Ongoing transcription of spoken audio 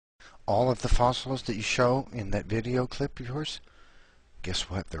all of the fossils that you show in that video clip of yours, guess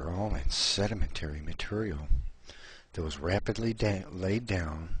what? They're all in sedimentary material that was rapidly laid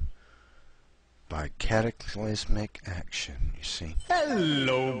down by cataclysmic action, you see.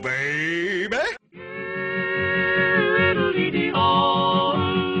 Hello, baby!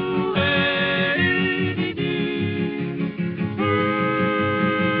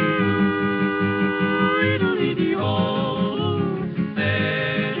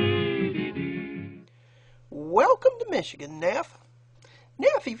 Welcome to Michigan, Neph.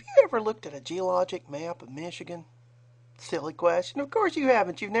 Neph, have you ever looked at a geologic map of Michigan? Silly question. Of course you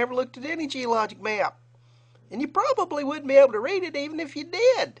haven't. You've never looked at any geologic map. And you probably wouldn't be able to read it even if you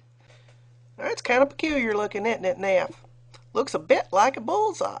did. That's kind of peculiar looking, isn't it, Neph? Looks a bit like a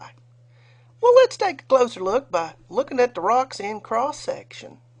bullseye. Well, let's take a closer look by looking at the rocks in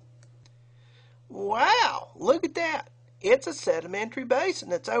cross-section. Wow, look at that. It's a sedimentary basin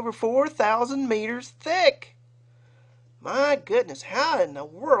that's over 4,000 meters thick. My goodness, how in the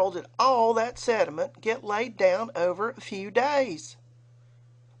world did all that sediment get laid down over a few days?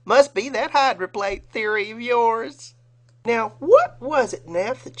 Must be that hydroplate theory of yours. Now, what was it,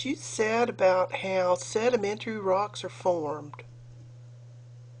 Neph, that you said about how sedimentary rocks are formed?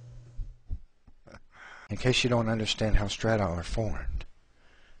 In case you don't understand how strata are formed,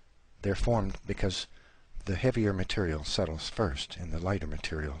 they're formed because the heavier material settles first and the lighter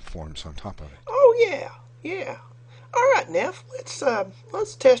material forms on top of it. Oh, yeah. All right, Neph,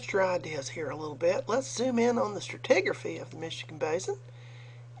 let's test your ideas here a little bit. Let's zoom in on the stratigraphy of the Michigan Basin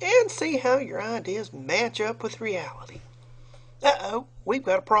and see how your ideas match up with reality. Uh-oh, we've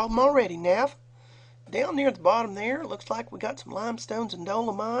got a problem already, Neph. Down near the bottom there, it looks like we got some limestones and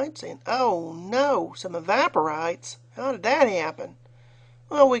dolomites, and oh no, some evaporites. How did that happen?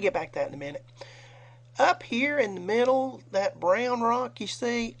 Well, we'll get back to that in a minute. Up here in the middle, that brown rock you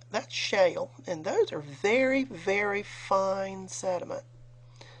see, that's shale, and those are very, very fine sediment,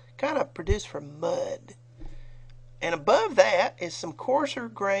 kind of produced from mud. And above that is some coarser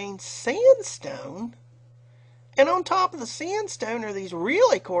grained sandstone, and on top of the sandstone are these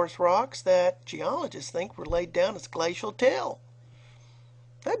really coarse rocks that geologists think were laid down as glacial till.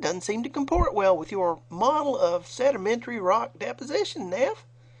 That doesn't seem to comport well with your model of sedimentary rock deposition, Neph.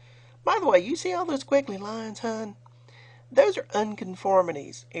 By the way, you see all those squiggly lines, hon? Those are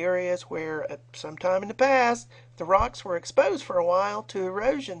unconformities, areas where at some time in the past the rocks were exposed for a while to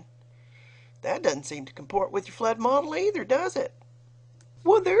erosion. That doesn't seem to comport with your flood model either, does it?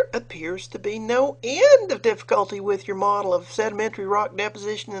 Well, there appears to be no end of difficulty with your model of sedimentary rock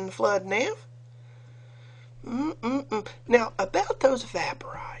deposition in the flood, Neph. Now, about those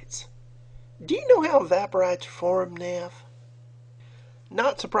evaporites. Do you know how evaporites are formed, Neph?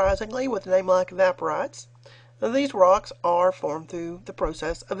 Not surprisingly, with a name like evaporites, these rocks are formed through the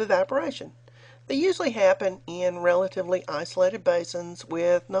process of evaporation. They usually happen in relatively isolated basins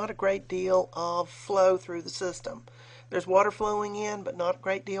with not a great deal of flow through the system. There's water flowing in, but not a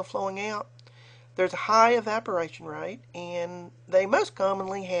great deal flowing out. There's a high evaporation rate, and they most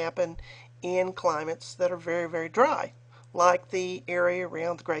commonly happen in climates that are very, very dry, like the area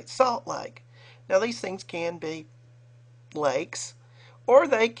around the Great Salt Lake. Now, these things can be lakes, or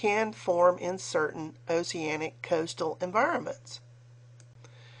they can form in certain oceanic coastal environments.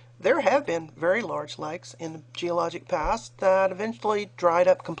 There have been very large lakes in the geologic past that eventually dried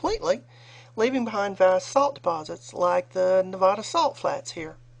up completely, leaving behind vast salt deposits like the Nevada salt flats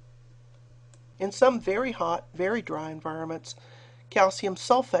here. In some very hot, very dry environments, calcium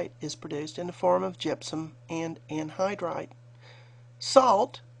sulfate is produced in the form of gypsum and anhydrite.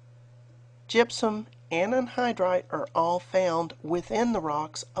 Salt, gypsum, and anhydrite are all found within the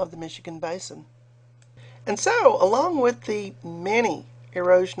rocks of the Michigan Basin. And so, along with the many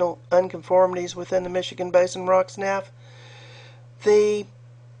erosional unconformities within the Michigan Basin rocks, Neph, the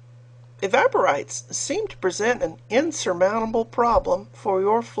evaporites seem to present an insurmountable problem for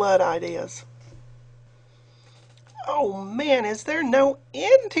your flood ideas. Oh man, is there no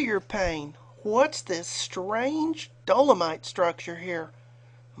end to your pain? What's this strange dolomite structure here?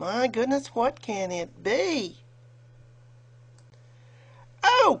 My goodness, what can it be?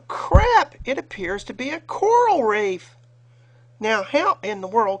 Oh crap! It appears to be a coral reef. Now, how in the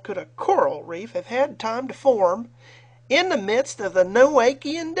world could a coral reef have had time to form in the midst of the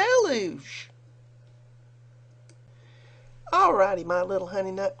Noachian deluge? Alrighty, my little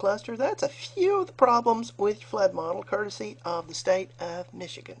honey nut cluster, that's a few of the problems with your flood model, courtesy of the state of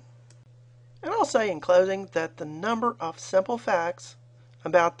Michigan. And I'll say in closing that the number of simple facts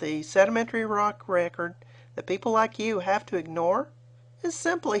about the sedimentary rock record that people like you have to ignore is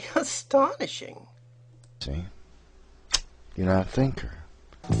simply astonishing. See? You're not a thinker.